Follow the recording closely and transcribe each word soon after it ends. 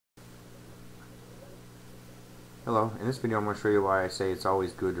Hello, in this video I'm going to show you why I say it's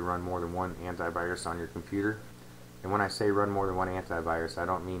always good to run more than one antivirus on your computer. And when I say run more than one antivirus, I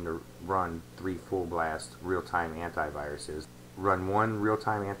don't mean to run 3 full blast real-time antiviruses. Run one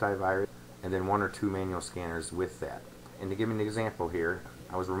real-time antivirus and then 1 or 2 manual scanners with that. And to give you an example here,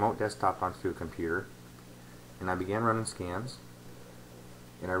 I was remote desktop onto a computer and I began running scans,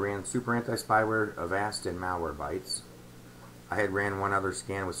 and I ran SuperAntiSpyware, Avast, and Malwarebytes. I had ran one other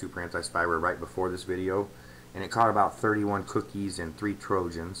scan with SuperAntiSpyware right before this video, and it caught about 31 cookies and 3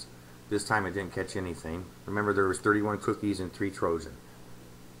 Trojans. This time it didn't catch anything. Remember, there was 31 cookies and 3 Trojans.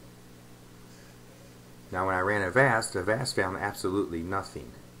 Now when I ran Avast found absolutely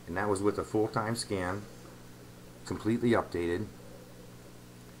nothing, and that was with a full-time scan, completely updated.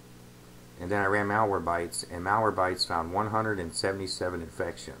 And then I ran Malwarebytes, and Malwarebytes found 177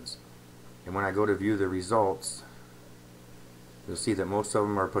 infections. And when I go to view the results, you'll see that most of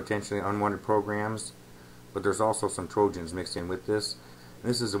them are potentially unwanted programs, but there's also some Trojans mixed in with this. And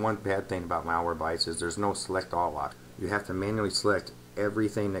this is the one bad thing about Malwarebytes, is there's no select all option. You have to manually select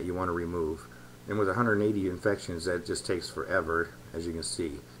everything that you want to remove. And with 180 infections, that just takes forever, as you can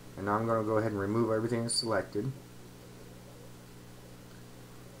see. And now I'm going to go ahead and remove everything that's selected.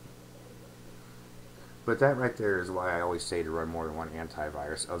 But that right there is why I always say to run more than one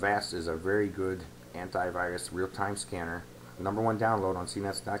antivirus. Avast is a very good antivirus real-time scanner. #1 download on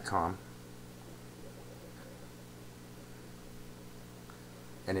cnets.com.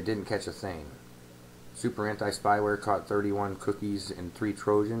 And it didn't catch a thing. SuperAntiSpyware caught 31 cookies and 3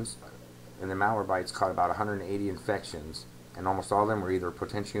 Trojans, and the Malwarebytes caught about 180 infections, and almost all of them were either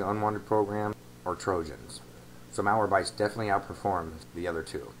potentially unwanted programs or Trojans. So Malwarebytes definitely outperformed the other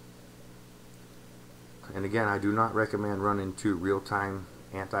two. And again, I do not recommend running 2 real-time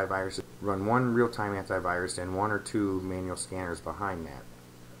antiviruses. Run 1 real-time antivirus and 1 or 2 manual scanners behind that.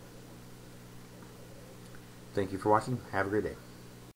 Thank you for watching. Have a great day.